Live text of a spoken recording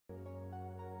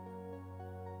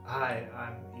Hi,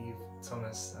 I'm Yves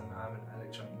Tomas and I'm an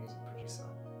electronic music producer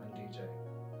and DJ.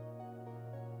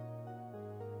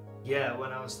 Yeah,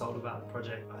 when I was told about the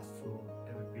project, I thought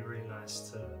it would be really nice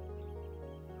to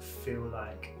feel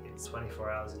like it's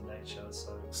 24 hours in nature,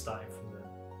 so starting from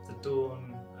the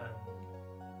dawn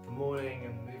and the morning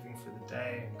and moving through the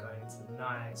day and going into the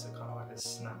night, so kind of like a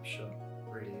snapshot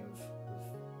really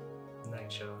of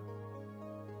nature.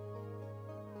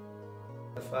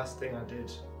 The first thing I did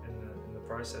in the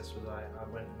process was I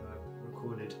went and I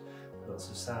recorded lots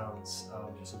of sounds,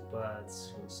 lots of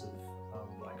birds, lots of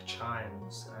like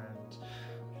chimes and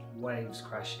waves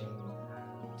crashing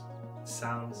and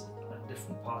sounds at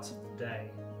different parts of the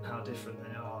day and how different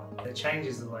they are. It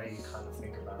changes the way you kind of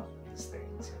think about these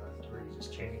things, you know, really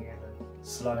just tuning in and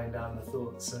slowing down the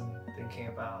thoughts and thinking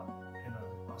about, you know,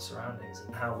 our surroundings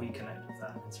and how we connect with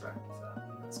that and interact with that.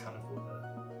 And that's kind of what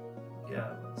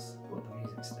that's what the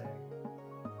music's doing.